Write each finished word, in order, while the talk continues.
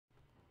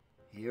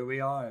here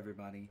we are,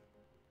 everybody.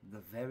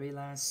 The very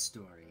last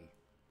story.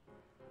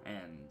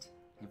 And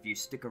if you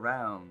stick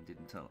around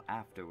until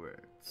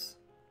afterwards,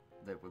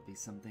 there will be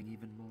something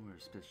even more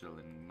special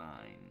in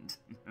mind.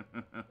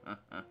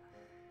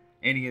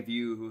 Any of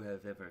you who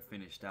have ever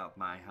finished out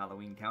my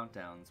Halloween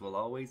countdowns will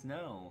always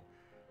know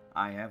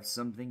I have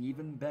something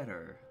even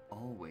better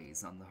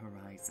always on the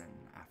horizon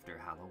after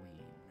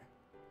Halloween.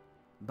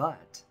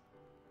 But,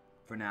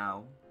 for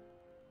now,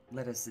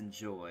 let us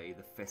enjoy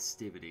the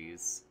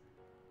festivities.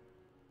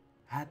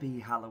 Happy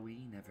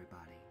Halloween,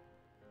 everybody.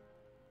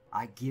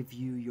 I give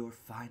you your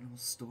final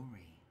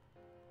story.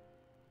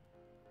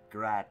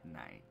 Grad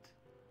night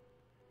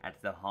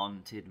at the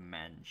Haunted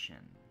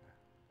Mansion.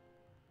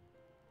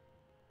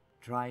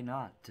 Try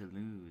not to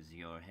lose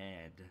your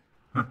head.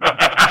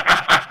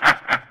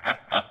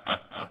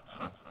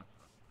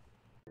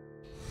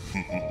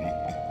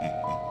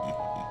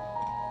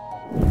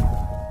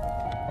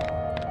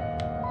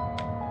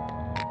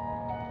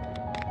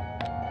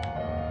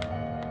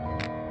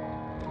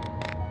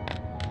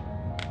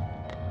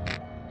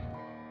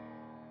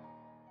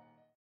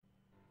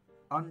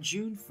 On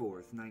June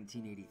 4th,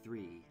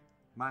 1983,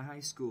 my high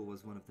school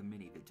was one of the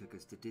many that took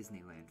us to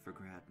Disneyland for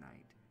Grad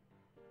Night.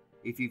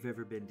 If you've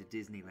ever been to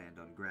Disneyland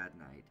on Grad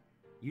Night,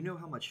 you know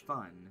how much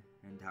fun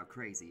and how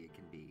crazy it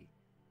can be.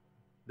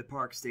 The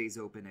park stays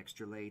open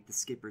extra late, the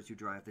skippers who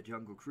drive the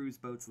Jungle Cruise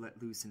boats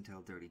let loose and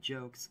tell dirty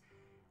jokes,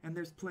 and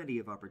there's plenty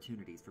of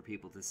opportunities for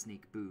people to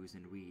sneak booze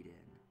and weed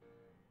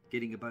in.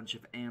 Getting a bunch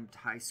of amped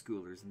high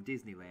schoolers in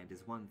Disneyland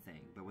is one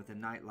thing, but with a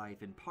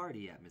nightlife and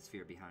party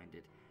atmosphere behind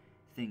it,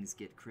 things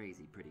get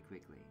crazy pretty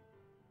quickly.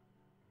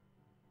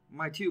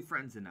 My two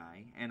friends and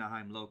I,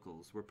 Anaheim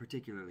locals, were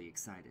particularly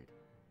excited.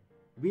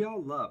 We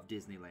all loved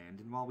Disneyland,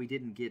 and while we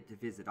didn't get to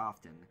visit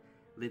often,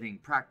 living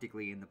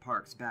practically in the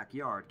park's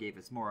backyard gave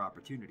us more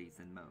opportunities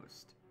than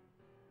most.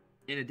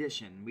 In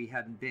addition, we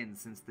hadn't been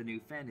since the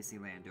new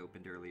Fantasyland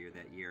opened earlier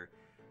that year,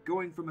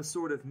 going from a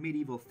sort of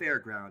medieval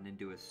fairground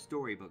into a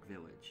storybook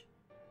village,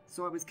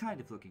 so I was kind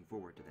of looking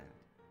forward to that.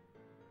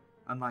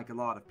 Unlike a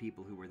lot of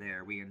people who were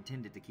there, we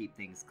intended to keep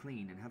things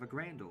clean and have a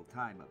grand old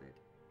time of it,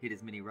 hit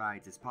as many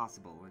rides as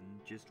possible, and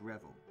just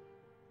revel.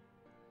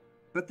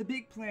 But the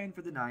big plan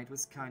for the night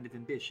was kind of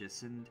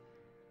ambitious and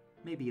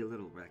maybe a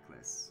little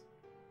reckless.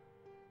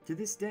 To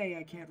this day,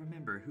 I can't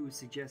remember who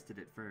suggested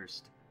it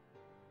first,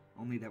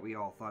 only that we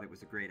all thought it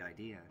was a great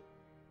idea.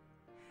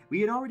 We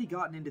had already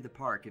gotten into the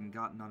park and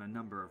gotten on a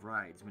number of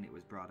rides when it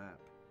was brought up,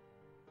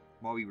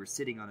 while we were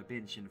sitting on a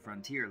bench in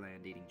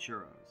Frontierland eating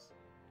churros.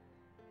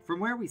 From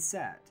where we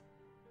sat,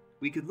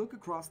 we could look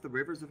across the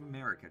rivers of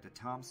America to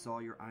Tom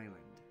Sawyer Island,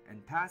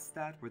 and past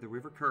that where the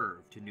river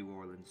curved to New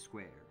Orleans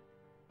Square.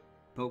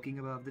 Poking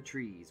above the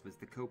trees was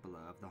the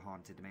cupola of the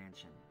Haunted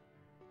Mansion,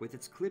 with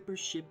its clipper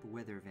ship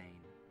weather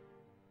vane.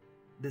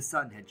 The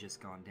sun had just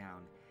gone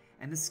down,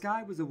 and the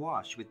sky was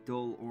awash with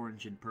dull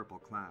orange and purple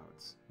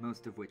clouds,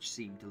 most of which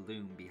seemed to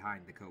loom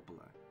behind the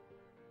cupola.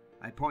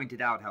 I pointed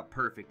out how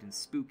perfect and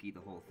spooky the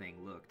whole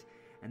thing looked,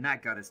 and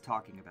that got us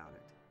talking about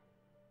it.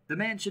 The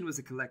mansion was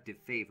a collective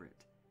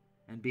favorite,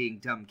 and being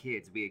dumb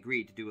kids, we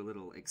agreed to do a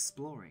little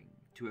exploring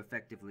to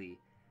effectively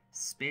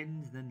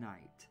spend the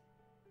night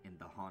in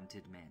the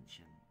Haunted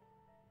Mansion.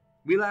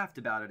 We laughed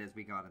about it as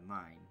we got in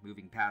line,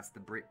 moving past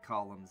the brick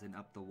columns and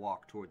up the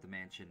walk toward the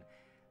mansion,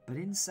 but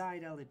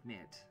inside, I'll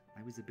admit,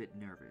 I was a bit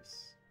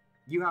nervous.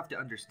 You have to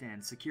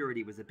understand,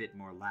 security was a bit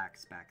more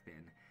lax back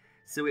then,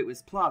 so it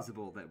was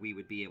plausible that we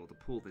would be able to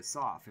pull this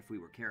off if we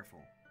were careful.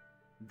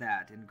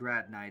 That and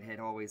Grad Night had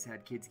always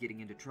had kids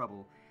getting into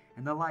trouble,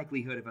 and the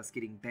likelihood of us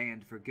getting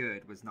banned for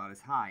good was not as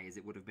high as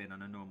it would have been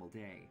on a normal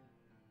day.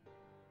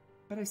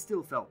 But I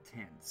still felt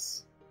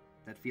tense.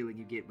 That feeling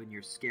you get when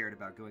you're scared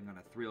about going on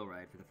a thrill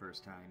ride for the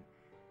first time.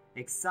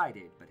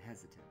 Excited, but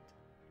hesitant.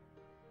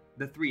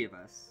 The three of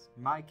us,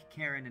 Mike,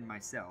 Karen, and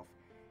myself,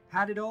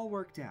 had it all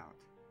worked out.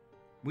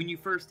 When you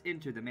first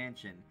enter the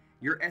mansion,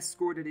 you're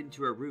escorted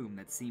into a room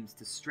that seems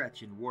to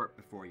stretch and warp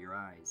before your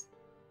eyes,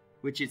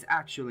 which is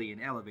actually an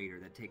elevator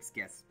that takes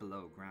guests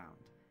below ground,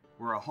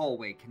 where a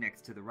hallway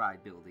connects to the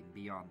ride building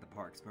beyond the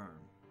park's berm.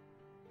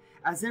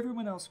 As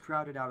everyone else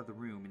crowded out of the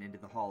room and into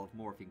the hall of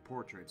morphing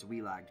portraits,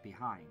 we lagged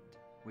behind,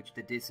 which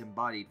the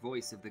disembodied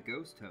voice of the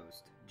ghost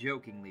host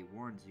jokingly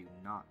warns you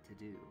not to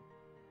do,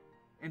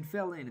 and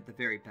fell in at the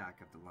very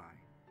back of the line.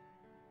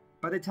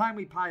 By the time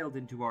we piled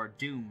into our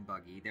doom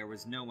buggy, there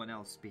was no one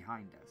else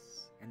behind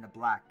us, and the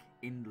black,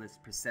 endless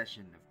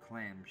procession of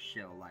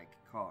clamshell-like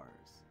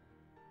cars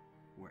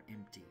were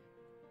empty.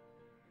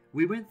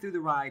 We went through the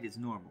ride as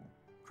normal,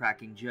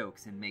 cracking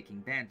jokes and making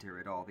banter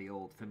at all the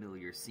old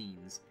familiar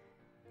scenes,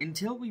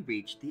 until we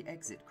reached the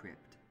exit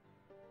crypt.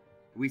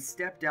 We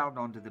stepped out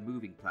onto the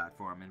moving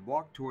platform and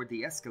walked toward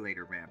the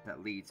escalator ramp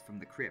that leads from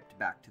the crypt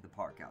back to the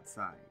park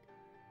outside.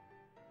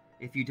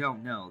 If you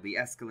don't know, the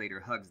escalator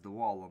hugs the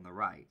wall on the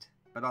right,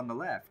 but on the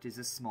left is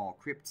a small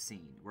crypt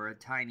scene where a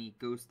tiny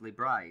ghostly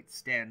bride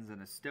stands on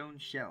a stone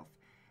shelf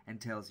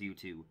and tells you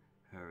to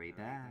hurry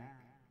back,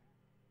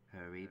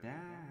 hurry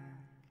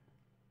back.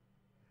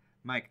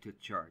 Mike took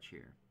charge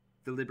here.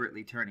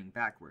 deliberately turning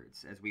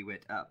backwards as we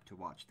went up to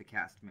watch the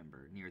cast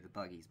member near the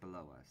buggies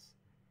below us.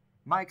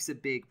 Mike's a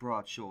big,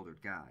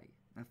 broad-shouldered guy,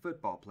 a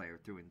football player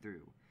through and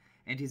through,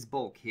 and his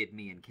bulk hid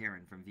me and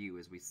Karen from view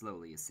as we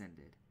slowly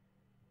ascended.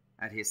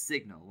 At his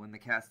signal, when the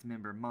cast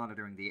member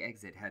monitoring the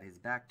exit had his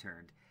back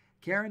turned,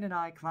 Karen and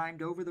I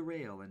climbed over the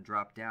rail and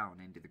dropped down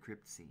into the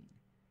crypt scene,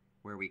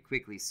 where we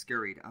quickly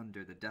scurried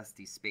under the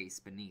dusty space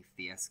beneath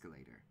the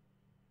escalator.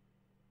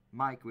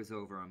 Mike was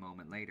over a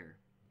moment later,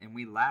 and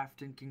we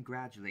laughed and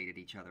congratulated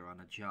each other on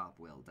a job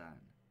well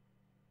done.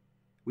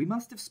 We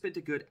must have spent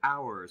a good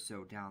hour or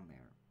so down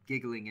there,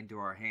 giggling into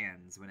our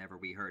hands whenever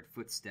we heard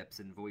footsteps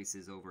and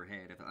voices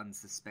overhead of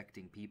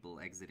unsuspecting people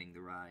exiting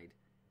the ride.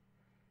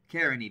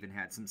 Karen even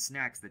had some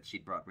snacks that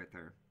she'd brought with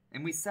her,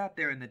 and we sat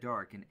there in the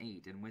dark and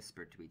ate and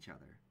whispered to each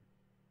other.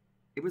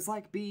 It was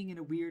like being in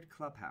a weird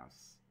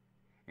clubhouse,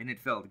 and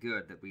it felt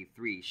good that we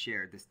three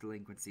shared this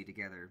delinquency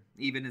together,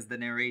 even as the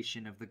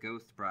narration of the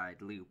ghost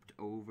bride looped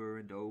over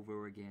and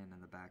over again in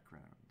the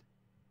background.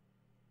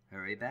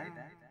 Hurry back.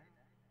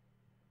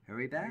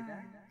 Hurry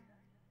back.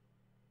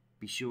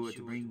 Be sure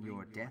to bring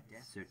your death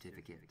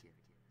certificate.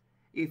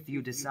 If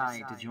you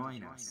decide to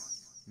join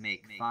us,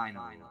 make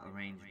final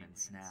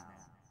arrangements now.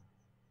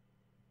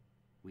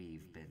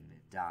 We've been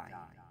dying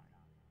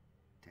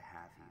to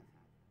have you.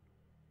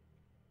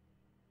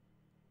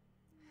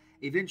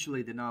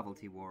 Eventually the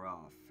novelty wore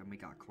off and we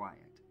got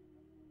quiet,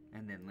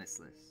 and then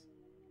listless.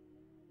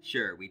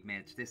 Sure, we'd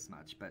managed this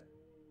much, but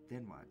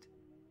then what?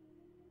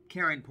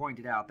 Karen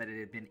pointed out that it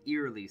had been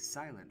eerily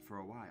silent for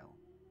a while.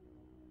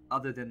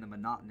 Other than the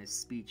monotonous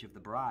speech of the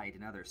bride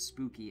and other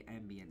spooky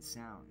ambient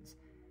sounds,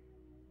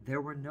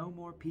 there were no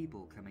more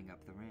people coming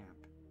up the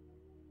ramp.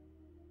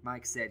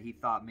 Mike said he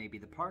thought maybe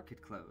the park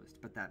had closed,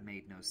 but that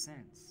made no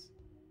sense,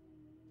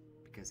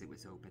 because it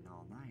was open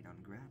all night on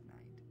Grad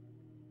night.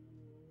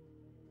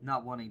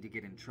 Not wanting to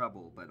get in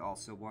trouble, but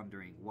also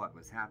wondering what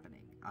was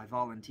happening, I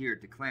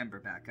volunteered to clamber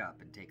back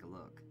up and take a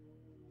look.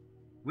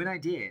 When I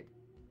did,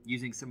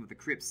 using some of the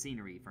crypt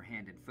scenery for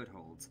hand and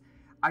footholds,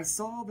 I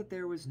saw that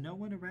there was no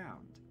one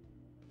around.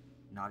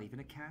 Not even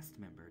a cast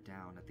member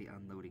down at the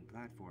unloading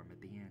platform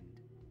at the end.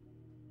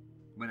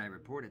 When I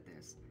reported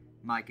this,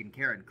 Mike and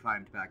Karen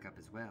climbed back up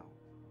as well,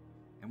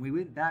 and we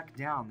went back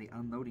down the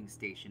unloading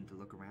station to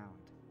look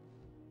around.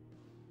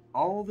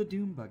 All the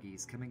doom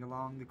buggies coming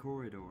along the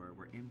corridor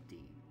were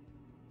empty,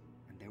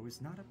 and there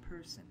was not a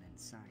person in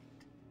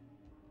sight.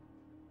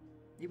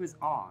 It was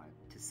odd,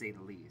 to say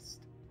the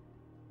least,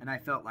 and I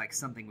felt like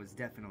something was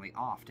definitely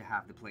off to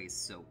have the place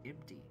so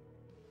empty.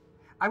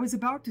 I was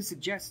about to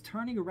suggest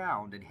turning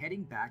around and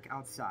heading back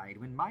outside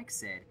when Mike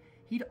said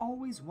he'd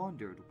always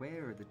wondered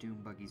where the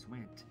doom buggies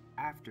went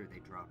after they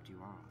dropped you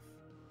off.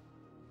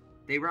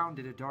 They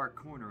rounded a dark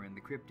corner in the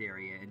crypt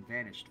area and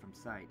vanished from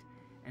sight,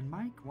 and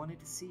Mike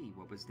wanted to see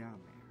what was down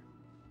there.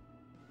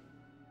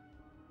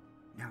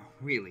 Now,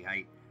 really,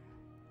 I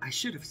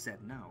should have said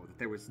no, that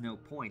there was no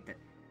point, that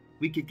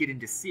we could get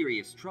into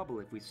serious trouble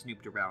if we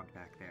snooped around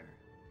back there.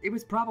 It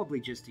was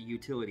probably just a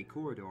utility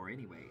corridor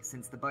anyway,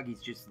 since the buggies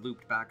just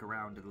looped back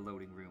around to the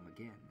loading room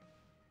again.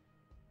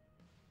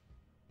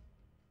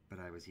 But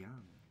I was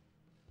young,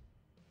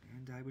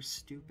 and I was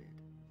stupid,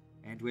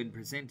 and when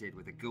presented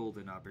with a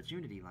golden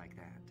opportunity like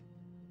that,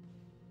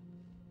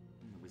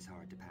 it was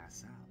hard to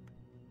pass up.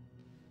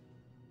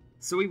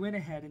 So we went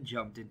ahead and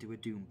jumped into a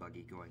doom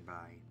buggy going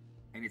by,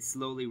 and it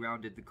slowly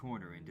rounded the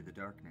corner into the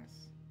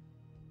darkness.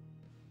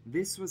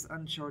 This was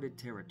uncharted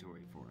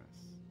territory for us.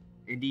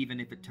 And even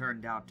if it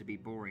turned out to be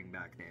boring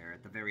back there,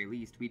 at the very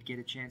least we'd get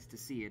a chance to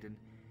see it and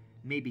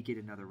maybe get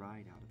another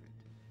ride out of it.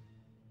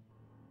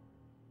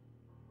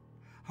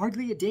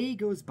 Hardly a day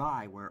goes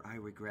by where I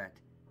regret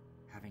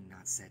having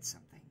not said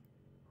something.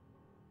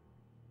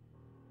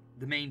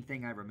 The main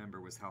thing I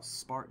remember was how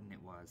Spartan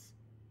it was.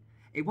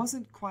 It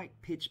wasn't quite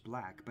pitch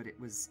black, but it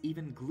was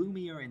even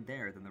gloomier in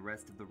there than the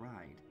rest of the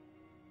ride.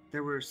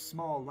 There were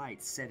small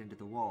lights set into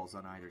the walls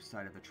on either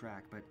side of the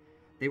track, but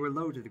they were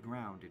low to the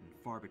ground and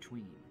far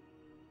between.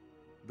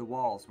 The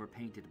walls were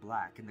painted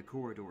black, and the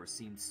corridor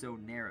seemed so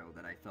narrow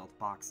that I felt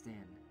boxed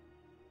in.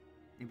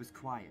 It was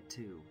quiet,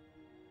 too.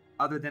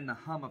 Other than the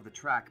hum of the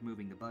track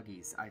moving the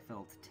buggies, I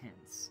felt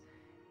tense.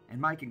 And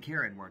Mike and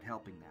Karen weren't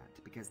helping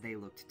that, because they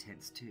looked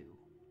tense, too.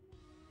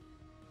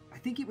 I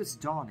think it was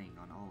dawning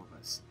on all of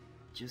us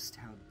just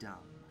how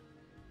dumb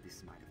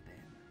this might have been.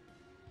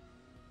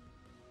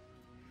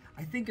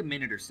 I think a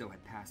minute or so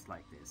had passed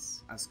like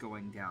this, us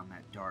going down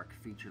that dark,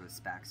 featureless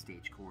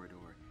backstage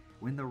corridor,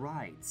 when the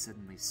ride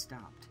suddenly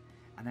stopped,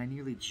 and I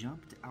nearly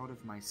jumped out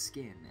of my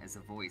skin as a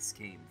voice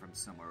came from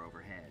somewhere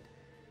overhead,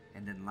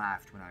 and then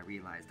laughed when I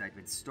realized I'd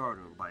been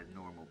startled by the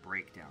normal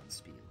breakdown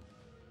spiel.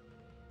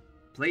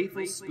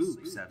 Playful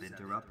spooks have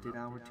interrupted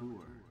our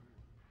tour,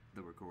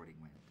 the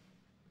recording went.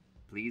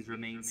 Please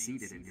remain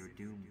seated in your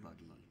doom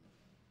buggy.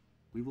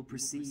 We will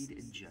proceed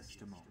in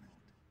just a moment.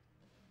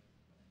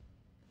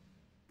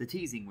 The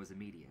teasing was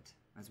immediate,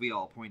 as we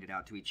all pointed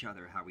out to each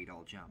other how we'd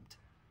all jumped.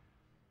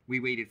 We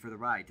waited for the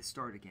ride to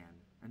start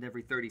again, and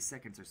every 30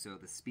 seconds or so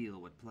the spiel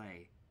would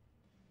play.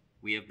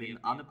 We have been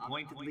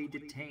unappointedly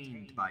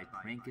detained by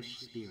prankish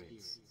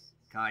spirits.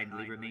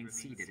 Kindly remain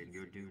seated in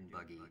your dune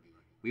buggy.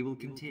 We will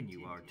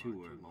continue our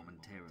tour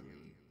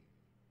momentarily.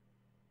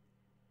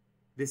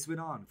 This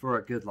went on for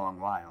a good long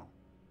while.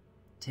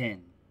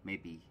 10,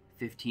 maybe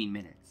 15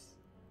 minutes.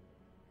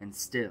 And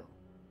still,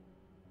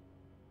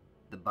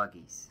 the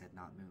buggies had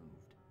not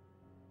moved.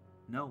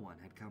 No one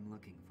had come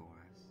looking for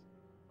us.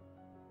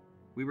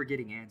 We were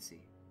getting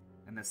antsy,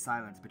 and the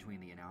silence between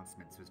the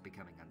announcements was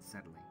becoming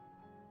unsettling.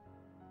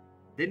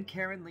 Then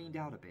Karen leaned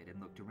out a bit and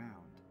looked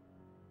around,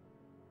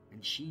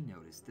 and she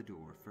noticed the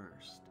door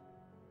first.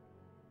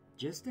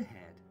 Just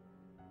ahead,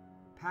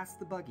 past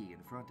the buggy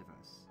in front of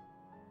us,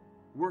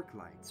 work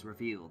lights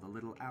revealed a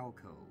little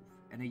alcove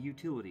and a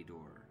utility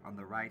door on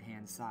the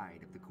right-hand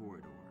side of the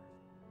corridor.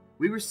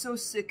 We were so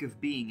sick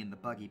of being in the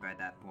buggy by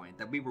that point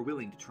that we were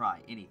willing to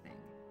try anything.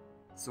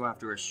 So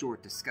after a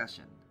short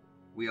discussion,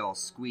 we all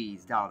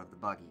squeezed out of the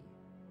buggy,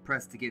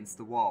 pressed against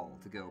the wall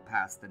to go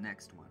past the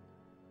next one.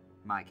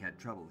 Mike had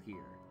trouble here,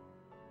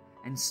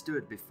 and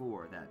stood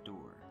before that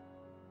door.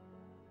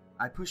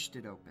 I pushed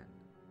it open,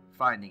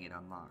 finding it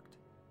unlocked,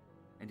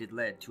 and it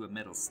led to a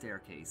metal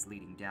staircase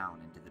leading down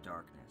into the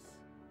darkness.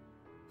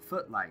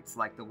 Footlights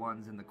like the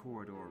ones in the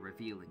corridor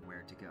revealing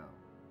where to go.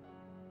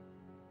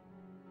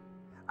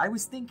 I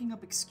was thinking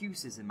up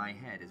excuses in my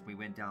head as we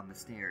went down the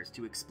stairs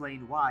to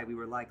explain why we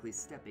were likely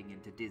stepping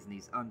into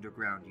Disney's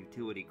underground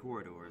utility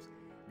corridors,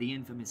 the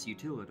infamous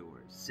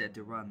utilidors said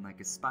to run like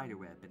a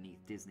spiderweb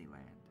beneath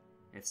Disneyland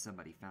if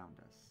somebody found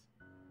us.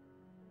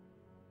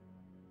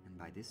 And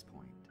by this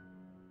point,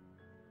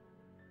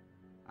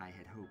 I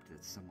had hoped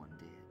that someone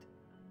did.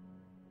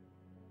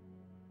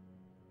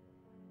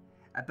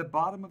 At the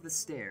bottom of the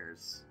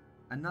stairs,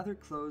 another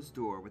closed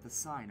door with a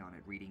sign on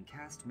it reading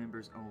 "Cast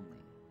Members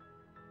Only."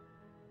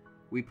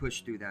 We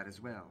pushed through that as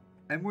well,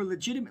 and were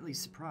legitimately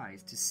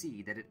surprised to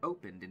see that it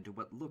opened into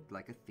what looked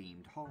like a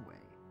themed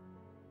hallway.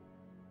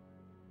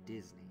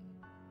 Disney,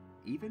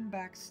 even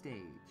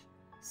backstage,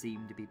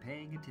 seemed to be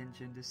paying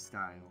attention to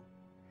style,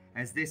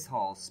 as this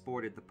hall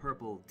sported the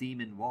purple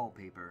demon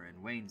wallpaper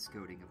and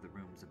wainscoting of the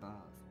rooms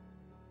above.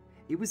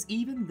 It was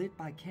even lit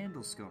by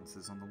candle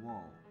sconces on the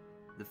wall,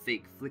 the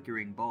fake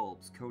flickering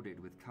bulbs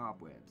coated with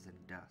cobwebs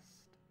and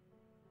dust.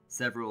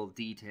 Several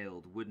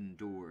detailed wooden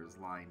doors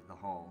lined the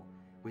hall,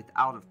 with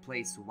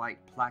out-of-place white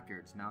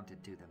placards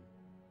mounted to them.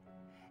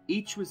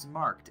 Each was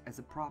marked as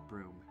a prop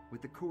room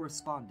with a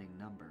corresponding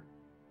number.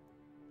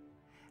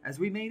 As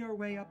we made our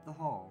way up the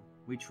hall,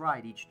 we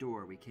tried each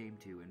door we came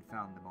to and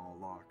found them all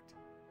locked.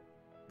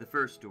 The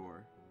first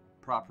door,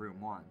 prop room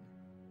 1,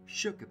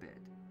 shook a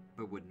bit,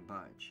 but wouldn't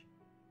budge.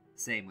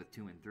 Same with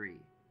 2 and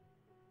 3.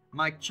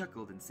 Mike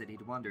chuckled and said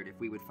he'd wondered if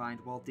we would find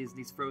Walt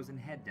Disney's frozen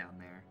head down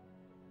there.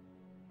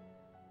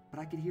 But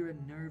I could hear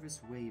a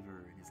nervous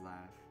waver in his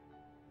laugh.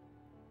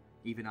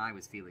 Even I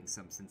was feeling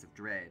some sense of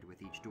dread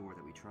with each door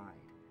that we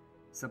tried.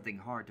 Something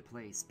hard to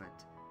place,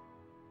 but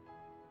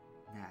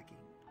nagging.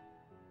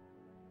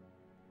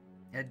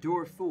 At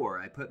door 4,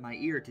 I put my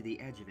ear to the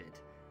edge of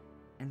it,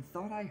 and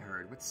thought I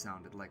heard what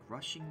sounded like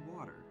rushing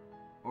water,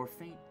 or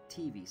faint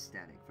TV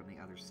static from the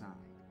other side.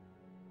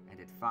 And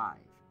at 5,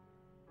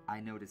 I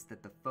noticed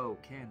that the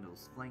faux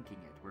candles flanking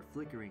it were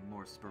flickering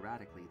more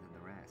sporadically than the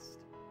rest,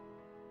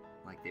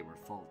 like they were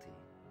faulty.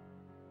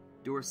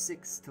 Door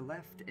 6 to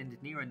left and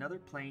near another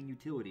plain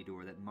utility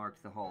door that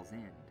marked the hall's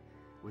end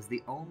was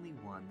the only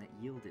one that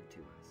yielded to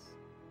us,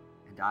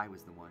 and I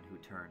was the one who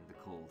turned the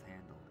cold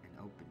handle and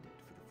opened it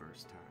for the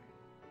first time.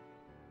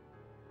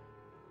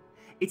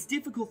 It's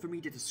difficult for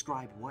me to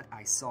describe what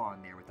I saw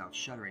in there without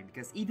shuddering,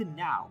 because even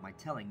now my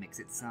telling makes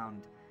it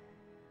sound,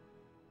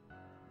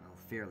 well,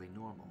 fairly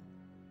normal.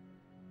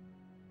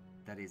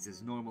 That is,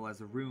 as normal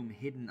as a room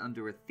hidden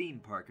under a theme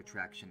park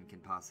attraction can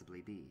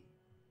possibly be.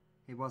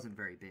 It wasn't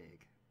very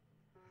big,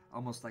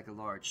 almost like a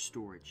large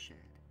storage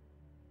shed.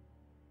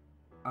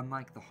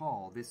 Unlike the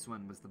hall, this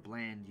one was the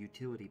bland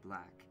utility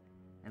black,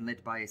 and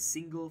lit by a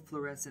single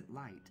fluorescent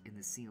light in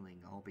the ceiling,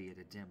 albeit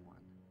a dim one.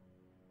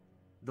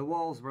 The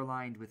walls were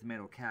lined with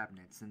metal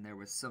cabinets, and there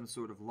was some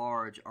sort of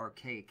large,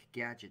 archaic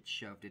gadget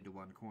shoved into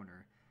one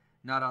corner,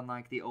 not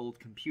unlike the old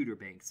computer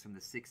banks from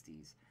the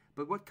 60s,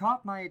 but what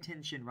caught my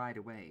attention right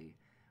away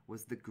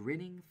was the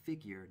grinning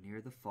figure near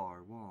the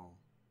far wall,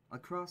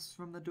 across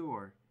from the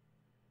door.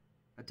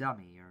 A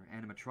dummy or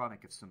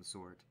animatronic of some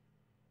sort,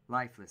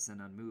 lifeless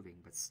and unmoving,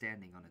 but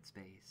standing on its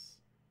base.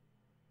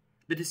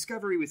 The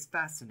discovery was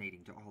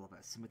fascinating to all of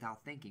us, and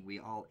without thinking, we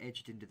all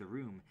edged into the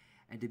room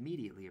and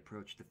immediately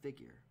approached the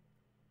figure.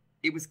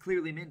 It was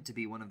clearly meant to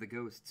be one of the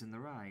ghosts in the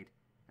ride,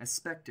 a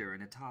specter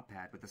in a top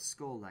hat with a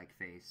skull-like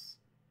face,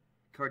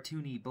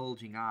 cartoony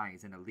bulging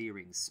eyes and a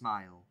leering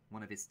smile,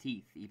 one of his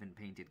teeth even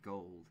painted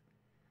gold.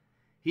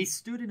 He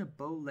stood in a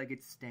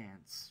bow-legged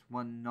stance,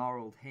 one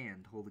gnarled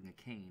hand holding a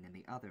cane and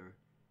the other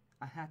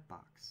a hat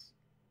box.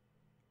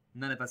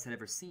 None of us had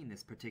ever seen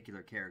this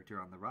particular character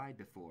on the ride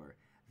before,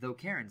 though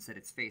Karen said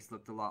its face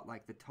looked a lot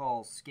like the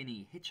tall,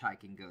 skinny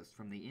hitchhiking ghost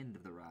from the end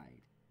of the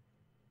ride.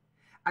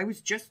 I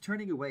was just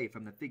turning away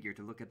from the figure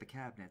to look at the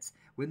cabinets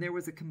when there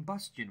was a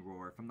combustion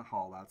roar from the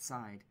hall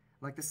outside,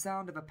 like the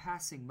sound of a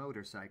passing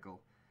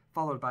motorcycle,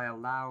 followed by a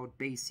loud,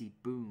 bassy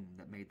boom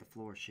that made the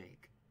floor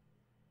shake.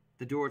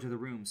 The door to the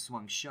room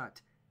swung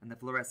shut, and the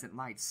fluorescent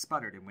lights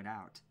sputtered and went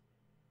out,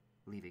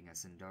 leaving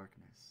us in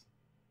darkness.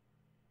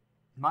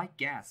 Mike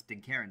gasped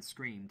and Karen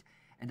screamed,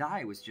 and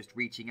I was just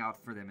reaching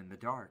out for them in the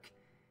dark,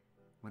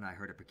 when I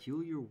heard a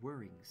peculiar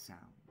whirring sound.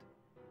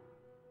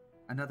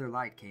 Another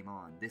light came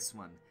on, this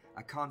one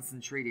a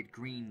concentrated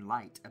green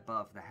light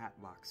above the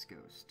Hatbox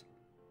Ghost,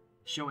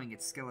 showing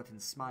its skeleton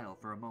smile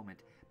for a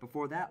moment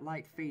before that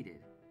light faded,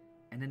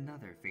 and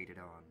another faded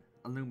on,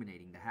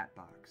 illuminating the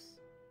Hatbox.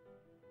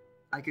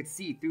 I could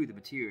see through the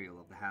material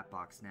of the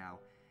Hatbox now,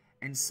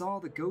 and saw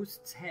the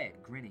ghost's head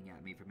grinning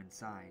at me from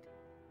inside.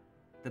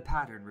 The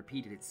pattern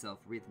repeated itself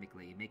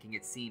rhythmically, making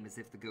it seem as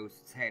if the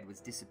ghost's head was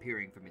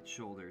disappearing from its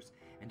shoulders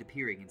and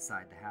appearing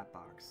inside the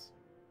Hatbox.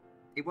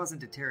 It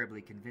wasn't a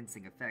terribly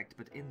convincing effect,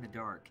 but in the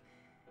dark,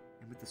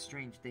 and with the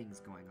strange things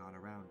going on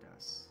around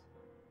us,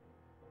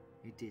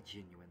 it did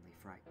genuinely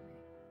frighten me.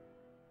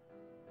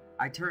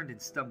 I turned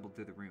and stumbled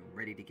through the room,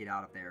 ready to get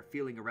out of there,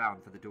 feeling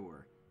around for the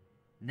door.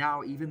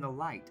 Now even the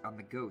light on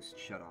the ghost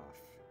shut off,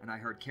 and I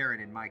heard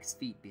Karen and Mike's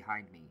feet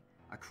behind me,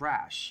 a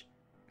crash,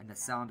 and the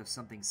sound of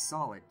something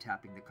solid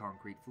tapping the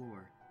concrete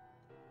floor.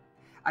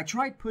 I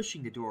tried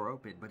pushing the door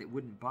open, but it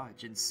wouldn't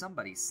budge, and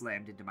somebody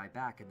slammed into my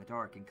back in the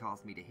dark and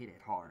caused me to hit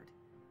it hard.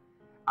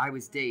 I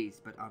was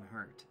dazed but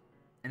unhurt,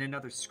 and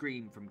another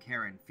scream from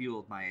Karen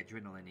fueled my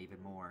adrenaline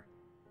even more.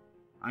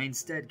 I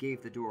instead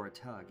gave the door a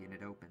tug, and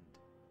it opened.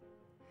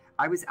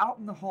 I was out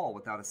in the hall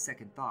without a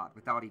second thought,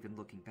 without even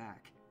looking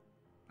back.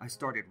 I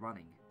started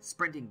running,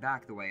 sprinting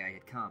back the way I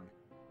had come,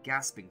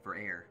 gasping for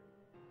air.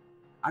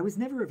 I was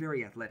never a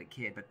very athletic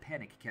kid, but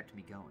panic kept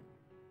me going.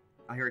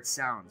 I heard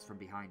sounds from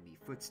behind me,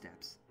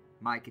 footsteps,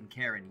 Mike and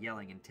Karen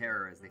yelling in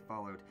terror as they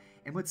followed,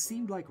 and what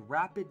seemed like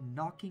rapid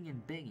knocking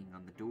and banging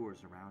on the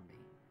doors around me.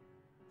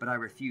 But I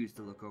refused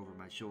to look over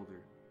my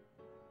shoulder.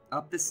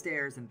 Up the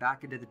stairs and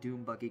back into the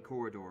doom buggy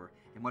corridor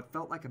in what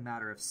felt like a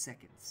matter of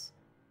seconds.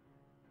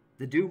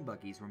 The doom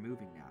buggies were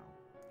moving now,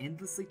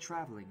 endlessly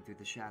traveling through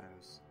the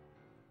shadows.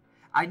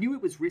 I knew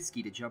it was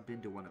risky to jump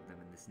into one of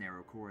them in this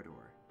narrow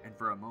corridor, and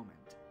for a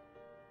moment,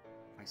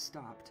 I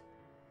stopped,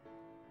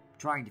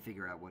 trying to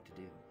figure out what to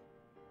do.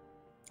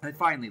 I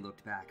finally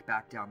looked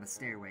back down the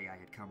stairway I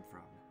had come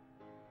from.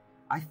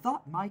 I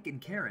thought Mike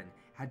and Karen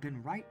had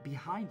been right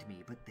behind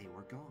me, but they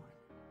were gone.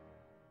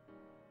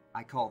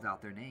 I called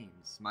out their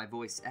names, my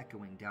voice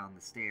echoing down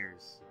the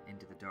stairs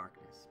into the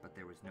darkness, but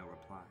there was no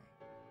reply.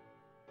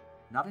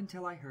 Not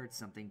until I heard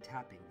something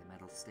tapping the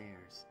metal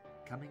stairs,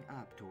 coming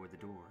up toward the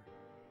door,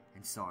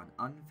 and saw an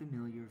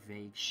unfamiliar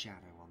vague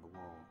shadow on the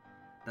wall,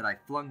 that I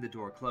flung the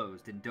door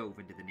closed and dove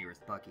into the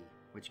nearest buggy,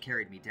 which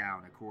carried me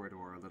down a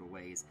corridor a little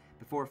ways,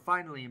 before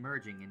finally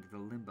emerging into the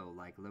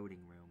limbo-like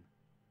loading room.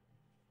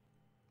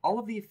 All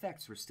of the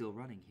effects were still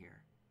running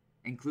here,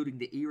 including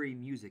the eerie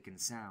music and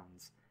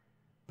sounds,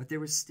 but there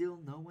was still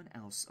no one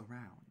else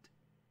around.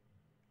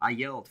 I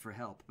yelled for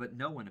help, but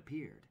no one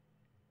appeared.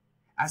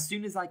 As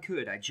soon as I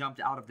could, I jumped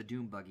out of the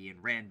doom buggy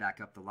and ran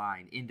back up the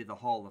line into the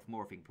hall of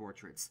morphing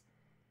portraits.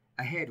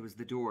 Ahead was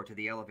the door to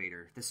the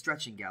elevator, the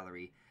stretching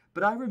gallery,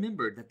 but I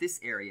remembered that this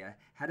area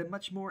had a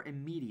much more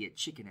immediate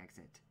chicken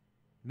exit,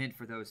 meant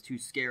for those too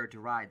scared to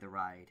ride the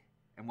ride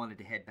and wanted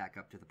to head back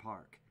up to the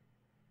park.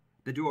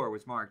 The door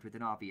was marked with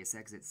an obvious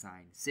exit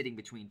sign, sitting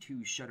between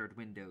two shuttered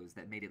windows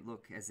that made it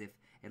look as if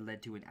it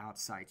led to an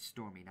outside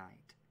stormy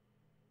night.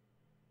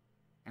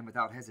 And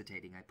without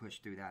hesitating, I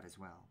pushed through that as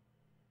well.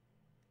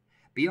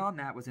 Beyond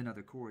that was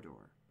another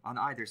corridor, on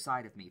either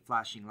side of me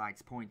flashing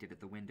lights pointed at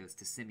the windows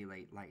to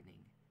simulate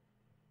lightning,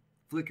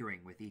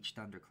 flickering with each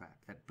thunderclap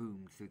that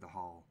boomed through the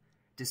hall,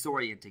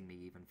 disorienting me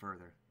even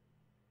further.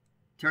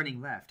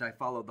 Turning left, I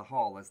followed the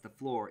hall as the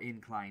floor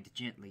inclined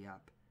gently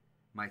up,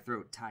 my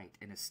throat tight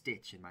and a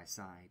stitch in my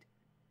side.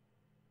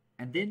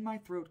 And then my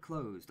throat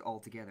closed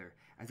altogether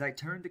as I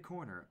turned the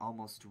corner,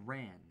 almost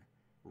ran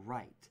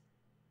right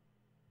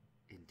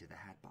into the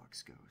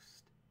Hatbox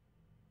Ghost.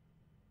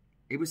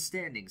 It was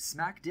standing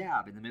smack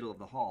dab in the middle of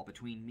the hall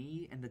between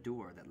me and the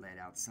door that led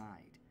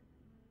outside.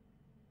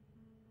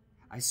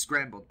 I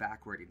scrambled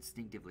backward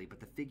instinctively, but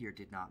the figure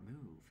did not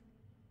move.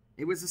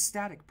 It was a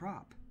static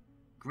prop,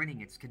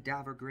 grinning its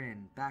cadaver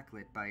grin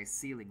backlit by a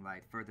ceiling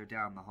light further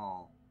down the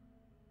hall.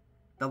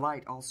 The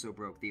light also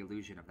broke the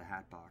illusion of the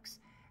Hatbox,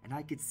 and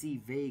I could see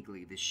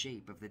vaguely the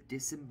shape of the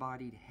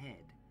disembodied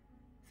head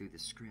through the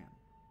scrim.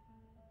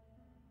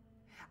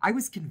 I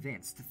was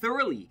convinced,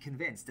 thoroughly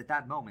convinced at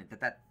that moment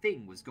that that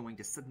thing was going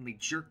to suddenly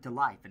jerk to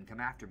life and come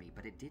after me,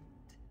 but it didn't.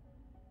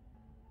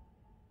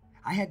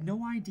 I had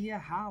no idea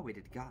how it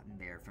had gotten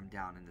there from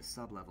down in the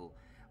sublevel,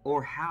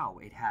 or how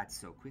it had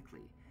so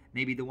quickly.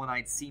 Maybe the one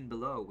I'd seen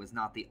below was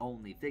not the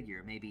only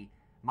figure. Maybe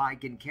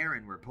Mike and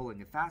Karen were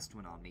pulling a fast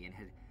one on me and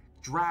had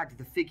dragged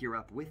the figure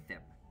up with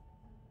them.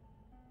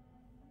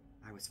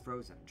 I was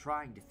frozen,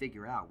 trying to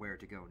figure out where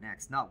to go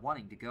next, not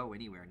wanting to go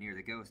anywhere near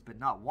the ghost, but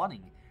not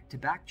wanting to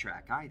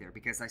backtrack either,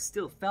 because I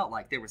still felt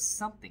like there was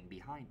something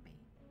behind me.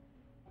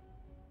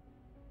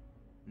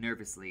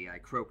 Nervously, I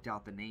croaked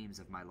out the names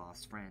of my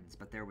lost friends,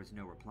 but there was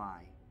no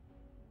reply.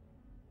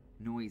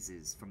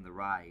 Noises from the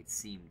ride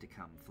seemed to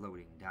come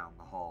floating down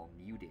the hall,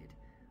 muted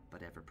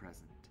but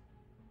ever-present.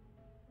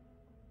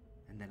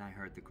 And then I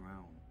heard the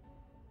groan.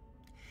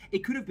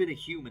 It could have been a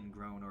human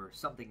groan or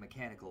something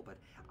mechanical, but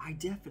I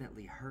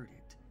definitely heard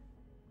it.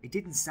 It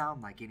didn't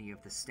sound like any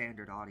of the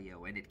standard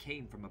audio, and it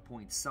came from a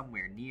point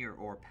somewhere near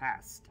or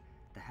past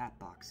the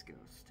Hatbox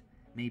Ghost,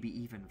 maybe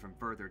even from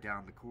further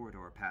down the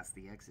corridor past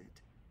the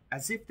exit.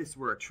 As if this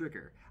were a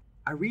trigger,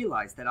 I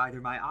realized that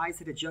either my eyes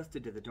had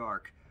adjusted to the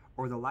dark,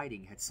 or the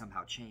lighting had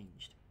somehow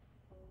changed.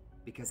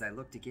 Because I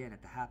looked again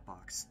at the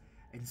Hatbox,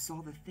 and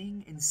saw the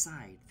thing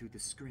inside through the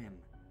scrim.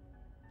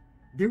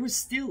 There was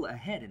still a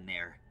head in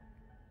there.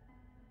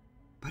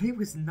 But it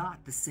was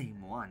not the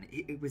same one.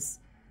 It was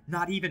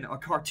not even a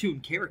cartoon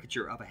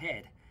caricature of a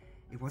head.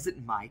 It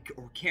wasn't Mike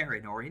or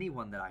Karen or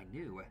anyone that I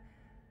knew.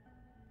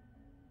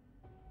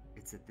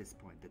 It's at this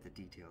point that the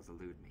details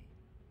elude me.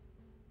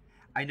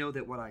 I know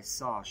that what I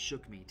saw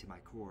shook me to my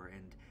core,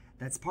 and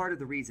that's part of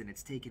the reason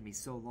it's taken me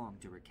so long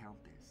to recount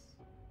this.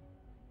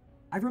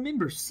 I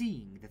remember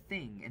seeing the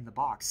thing in the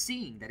box,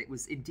 seeing that it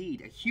was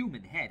indeed a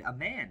human head, a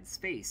man's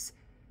face.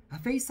 A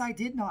face I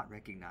did not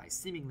recognize,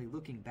 seemingly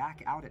looking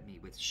back out at me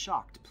with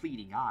shocked,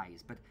 pleading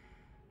eyes, but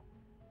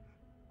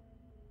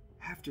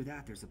after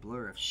that there's a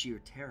blur of sheer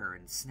terror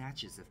and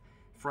snatches of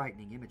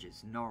frightening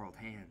images, gnarled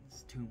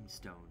hands,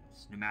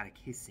 tombstones, pneumatic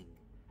hissing,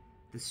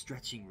 the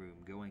stretching room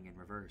going in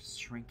reverse,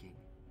 shrinking.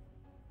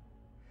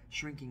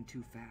 Shrinking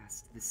too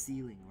fast, the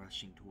ceiling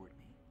rushing toward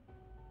me.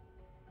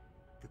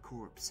 The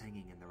corpse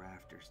hanging in the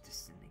rafters,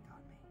 descending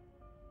on me.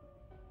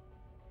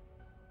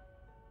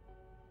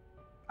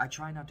 I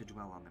try not to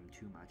dwell on them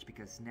too much,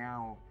 because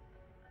now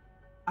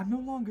I'm no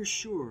longer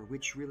sure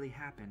which really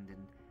happened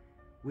and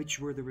which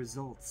were the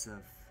results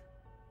of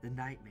the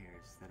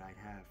nightmares that I'd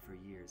have for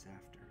years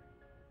after.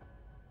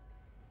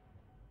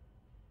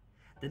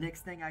 The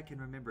next thing I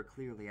can remember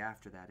clearly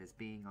after that is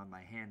being on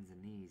my hands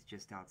and knees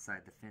just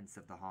outside the fence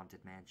of the haunted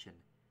mansion,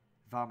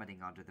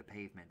 vomiting onto the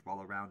pavement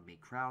while around me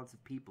crowds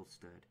of people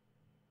stood.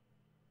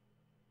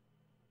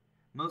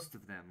 Most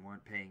of them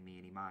weren't paying me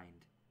any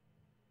mind.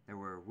 There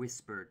were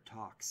whispered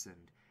talks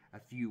and a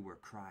few were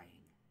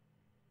crying.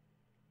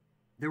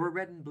 There were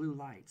red and blue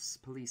lights,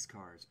 police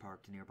cars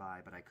parked nearby,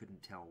 but I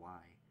couldn't tell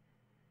why.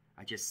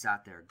 I just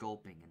sat there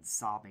gulping and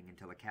sobbing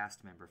until a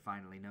cast member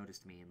finally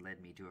noticed me and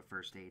led me to a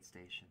first aid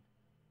station.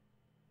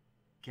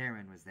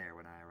 Karen was there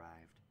when I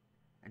arrived,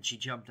 and she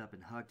jumped up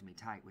and hugged me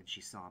tight when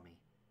she saw me.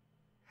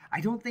 I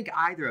don't think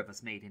either of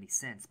us made any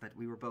sense, but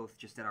we were both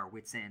just at our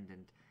wits' end,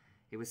 and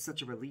it was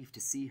such a relief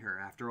to see her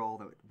after all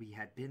that we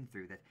had been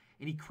through that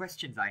any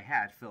questions I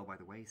had fell by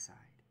the wayside.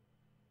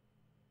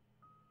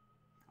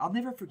 I'll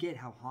never forget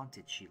how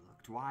haunted she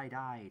looked,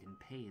 wide-eyed and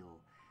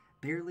pale,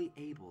 barely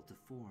able to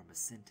form a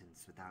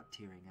sentence without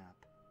tearing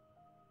up.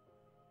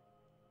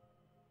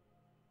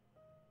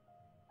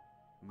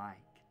 Mike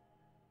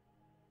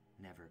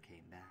never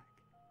came back.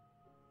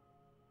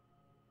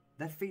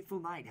 That fateful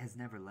night has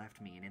never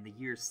left me, and in the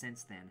years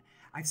since then,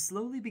 I've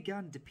slowly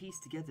begun to piece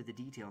together the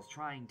details,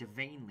 trying to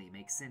vainly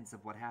make sense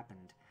of what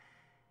happened.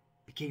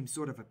 It became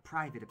sort of a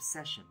private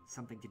obsession,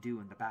 something to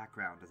do in the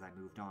background as I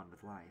moved on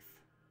with life.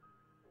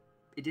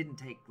 It didn't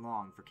take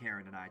long for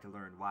Karen and I to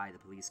learn why the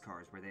police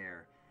cars were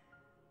there,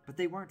 but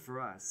they weren't for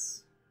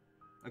us.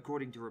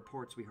 According to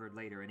reports we heard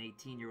later, an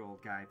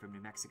 18-year-old guy from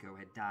New Mexico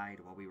had died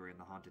while we were in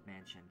the haunted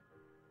mansion.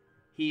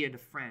 He and a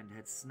friend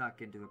had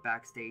snuck into a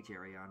backstage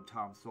area on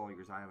Tom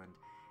Sawyer's Island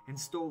and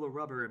stole a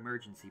rubber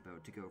emergency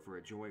boat to go for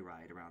a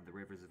joyride around the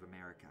rivers of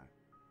America.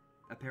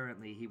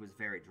 Apparently, he was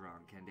very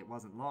drunk, and it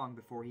wasn't long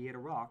before he hit a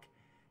rock,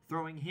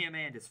 throwing him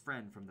and his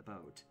friend from the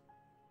boat.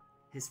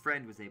 His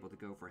friend was able to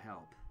go for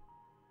help,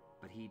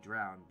 but he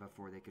drowned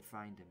before they could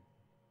find him.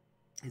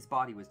 His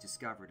body was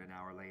discovered an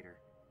hour later.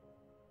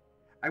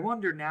 I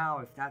wonder now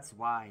if that's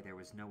why there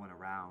was no one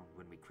around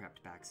when we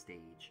crept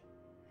backstage.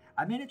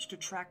 I managed to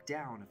track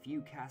down a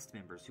few cast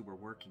members who were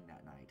working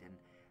that night, and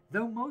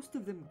though most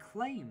of them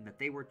claim that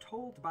they were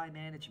told by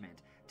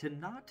management to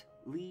not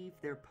leave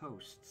their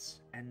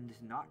posts and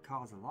not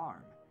cause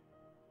alarm,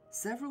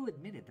 several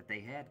admitted that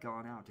they had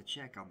gone out to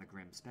check on the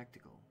grim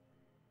spectacle,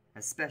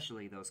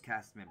 especially those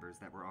cast members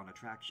that were on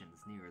attractions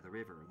near the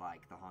river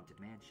like the haunted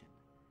mansion.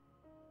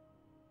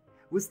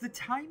 Was the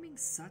timing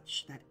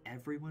such that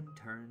everyone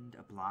turned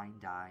a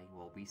blind eye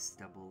while we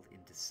stumbled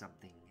into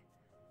something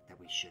that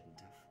we shouldn't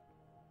have?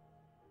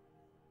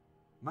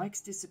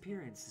 Mike's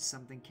disappearance is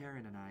something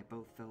Karen and I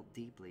both felt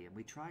deeply, and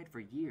we tried for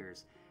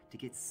years to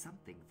get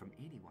something from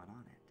anyone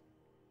on it.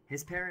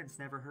 His parents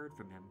never heard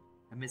from him.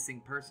 A missing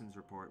persons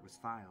report was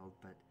filed,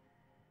 but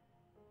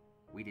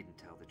we didn't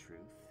tell the truth.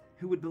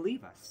 Who would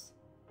believe us?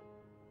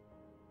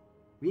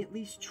 We at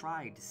least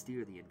tried to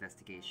steer the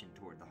investigation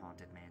toward the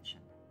haunted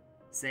mansion,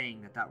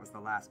 saying that was the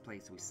last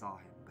place we saw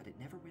him, but it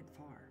never went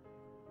far.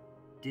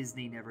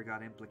 Disney never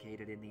got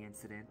implicated in the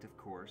incident, of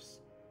course,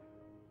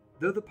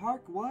 though the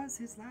park was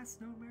his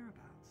last known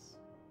whereabouts.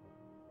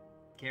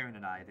 Karen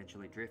and I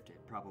eventually drifted,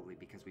 probably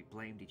because we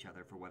blamed each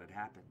other for what had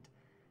happened.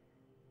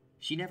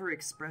 She never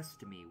expressed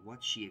to me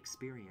what she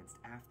experienced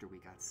after we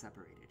got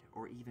separated,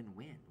 or even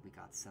when we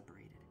got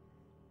separated.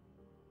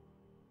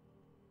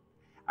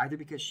 Either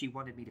because she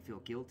wanted me to feel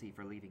guilty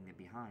for leaving them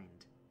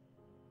behind,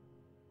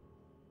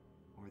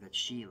 or that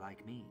she,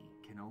 like me,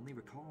 can only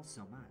recall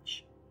so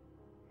much.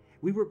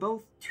 We were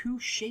both too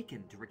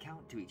shaken to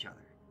recount to each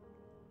other.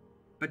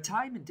 But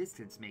time and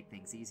distance make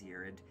things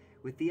easier, and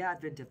with the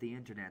advent of the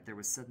internet, there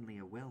was suddenly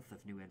a wealth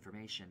of new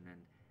information, and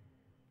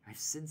I've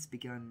since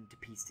begun to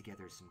piece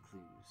together some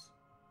clues.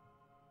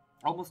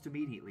 Almost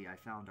immediately, I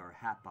found our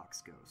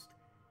Hatbox Ghost.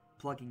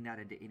 Plugging that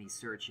into any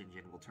search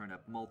engine will turn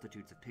up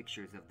multitudes of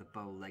pictures of the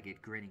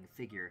bow-legged, grinning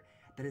figure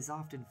that has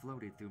often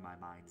floated through my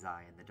mind's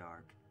eye in the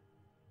dark.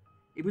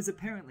 It was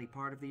apparently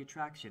part of the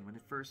attraction when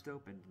it first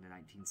opened in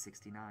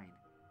 1969,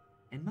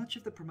 and much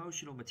of the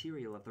promotional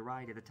material of the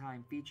ride at the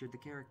time featured the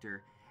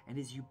character and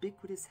his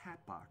ubiquitous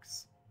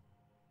hatbox.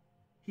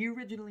 He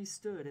originally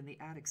stood in the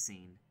attic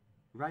scene,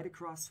 right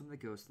across from the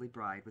ghostly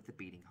bride with the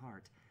beating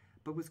heart,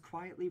 but was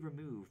quietly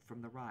removed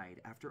from the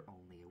ride after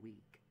only a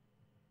week.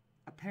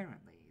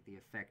 Apparently, the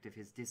effect of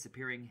his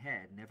disappearing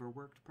head never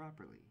worked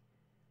properly.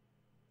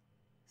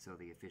 So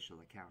the official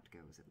account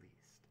goes, at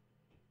least.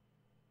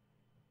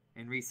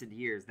 In recent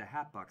years, the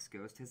Hatbox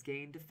Ghost has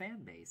gained a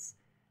fan base.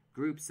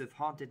 Groups of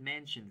Haunted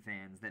Mansion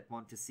fans that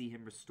want to see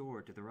him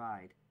restored to the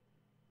ride.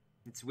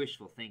 It's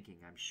wishful thinking,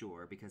 I'm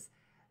sure, because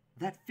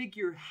that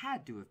figure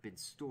had to have been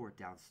stored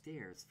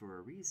downstairs for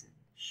a reason,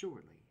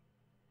 surely.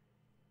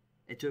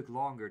 It took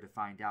longer to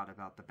find out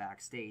about the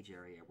backstage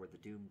area where the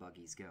doom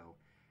buggies go,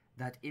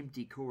 that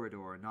empty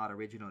corridor not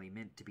originally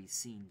meant to be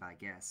seen by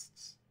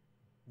guests.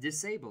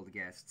 Disabled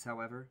guests,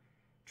 however,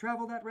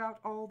 travel that route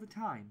all the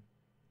time.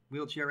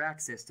 Wheelchair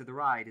access to the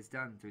ride is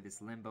done through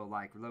this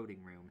limbo-like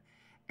loading room,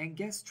 and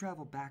guests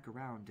travel back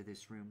around to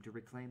this room to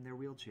reclaim their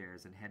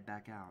wheelchairs and head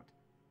back out.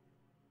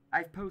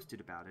 I've posted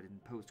about it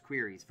and post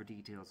queries for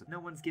details, no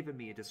one's given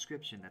me a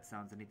description that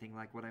sounds anything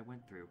like what I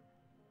went through.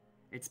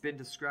 It's been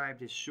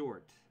described as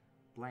short,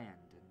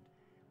 bland, and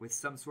with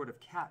some sort of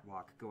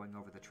catwalk going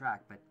over the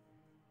track, but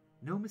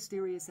no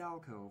mysterious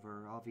alcove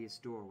or obvious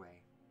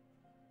doorway.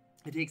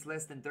 It takes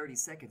less than 30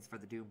 seconds for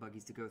the doom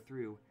buggies to go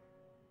through,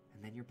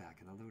 and then you're back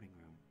in the loading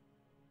room.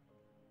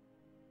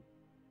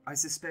 I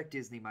suspect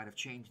Disney might have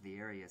changed the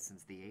area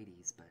since the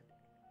 80s, but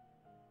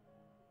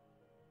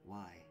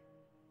why?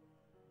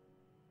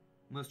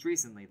 Most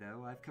recently,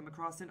 though, I've come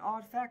across an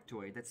odd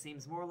factoid that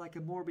seems more like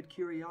a morbid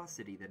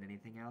curiosity than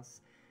anything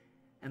else,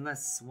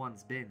 unless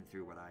one's been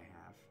through what I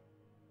have.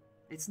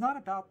 It's not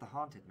about the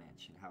Haunted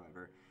Mansion,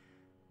 however,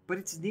 but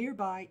its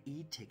nearby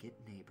e-ticket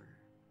neighbor,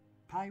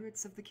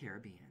 Pirates of the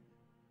Caribbean.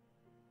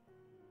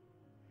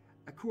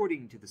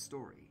 According to the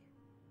story,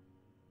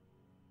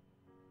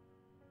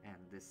 and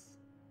this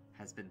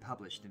has been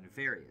published in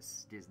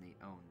various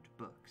Disney-owned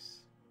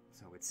books,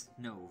 so it's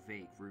no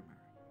vague rumor.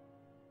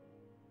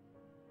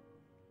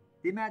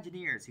 The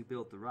Imagineers who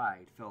built the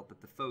ride felt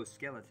that the faux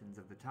skeletons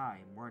of the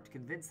time weren't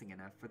convincing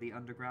enough for the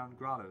underground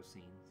grotto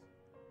scenes,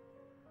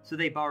 so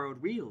they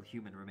borrowed real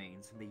human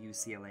remains from the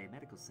UCLA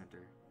Medical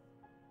Center,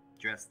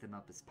 dressed them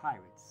up as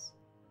pirates,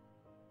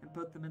 and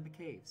put them in the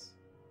caves.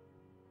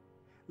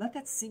 Let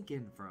that sink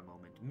in for a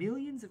moment.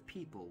 Millions of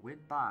people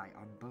went by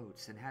on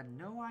boats and had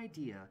no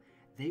idea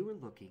they were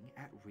looking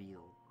at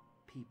real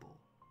people,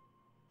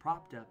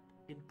 propped up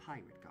in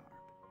pirate garb.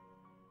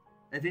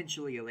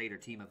 Eventually, a later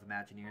team of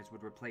Imagineers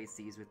would replace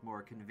these with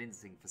more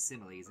convincing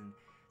facsimiles, and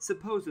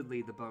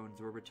supposedly the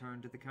bones were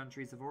returned to the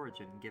countries of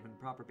origin, given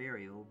proper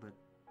burial, but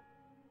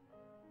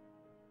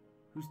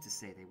who's to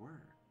say they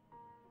were?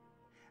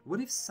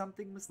 What if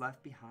something was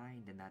left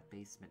behind in that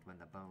basement when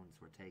the bones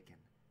were taken?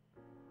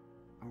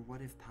 Or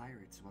what if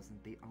Pirates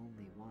wasn't the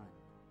only one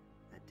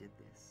that did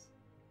this?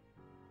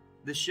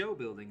 The show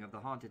building of the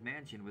Haunted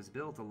Mansion was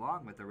built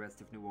along with the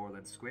rest of New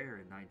Orleans Square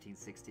in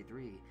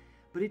 1963,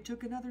 but it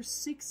took another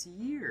 6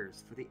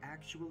 years for the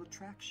actual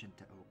attraction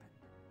to open.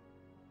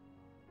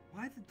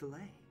 Why the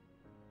delay?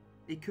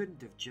 It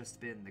couldn't have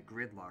just been the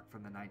gridlock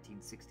from the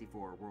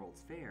 1964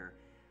 World's Fair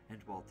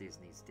and Walt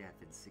Disney's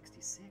death in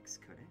 '66,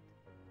 could it?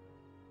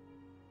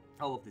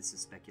 All of this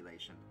is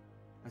speculation,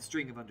 a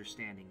string of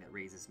understanding that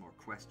raises more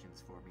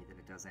questions for me than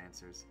it does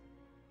answers.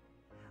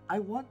 I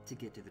want to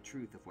get to the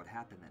truth of what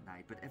happened that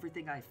night, but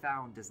everything I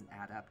found doesn't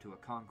add up to a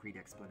concrete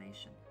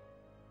explanation.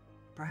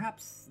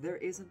 Perhaps there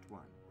isn't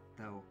one,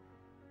 though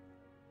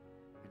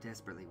I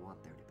desperately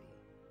want there to be.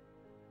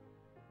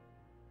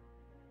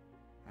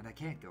 And I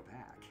can't go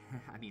back.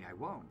 I mean, I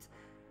won't.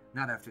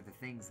 Not after the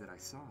things that I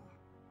saw.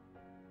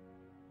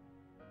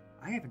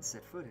 I haven't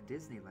set foot in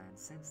Disneyland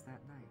since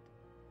that night.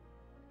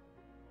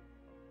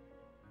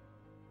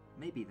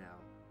 Maybe,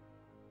 though,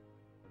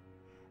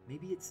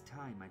 maybe it's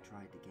time I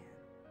tried again.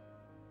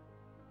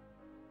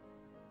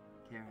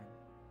 Karen,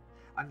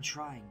 I'm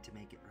trying to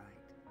make it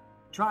right.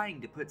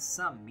 Trying to put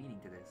some meaning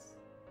to this.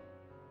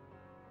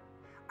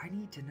 I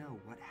need to know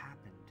what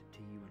happened to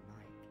you and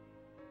Mike.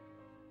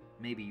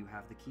 Maybe you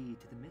have the key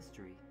to the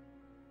mystery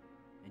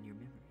in your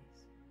memories.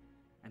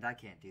 And I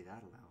can't do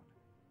that alone.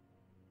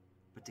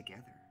 But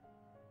together,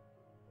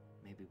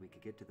 maybe we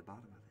could get to the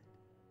bottom of it.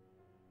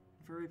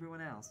 And for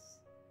everyone else,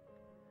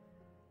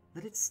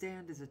 let it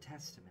stand as a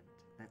testament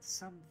that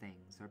some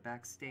things are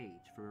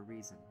backstage for a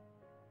reason.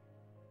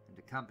 And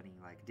a company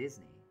like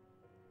Disney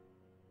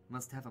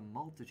must have a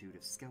multitude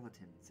of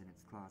skeletons in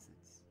its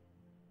closets.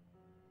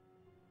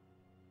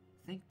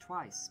 Think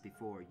twice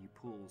before you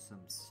pull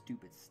some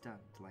stupid stunt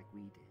like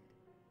we did.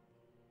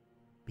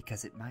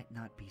 Because it might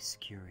not be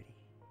security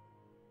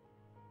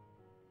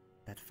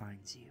that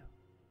finds you.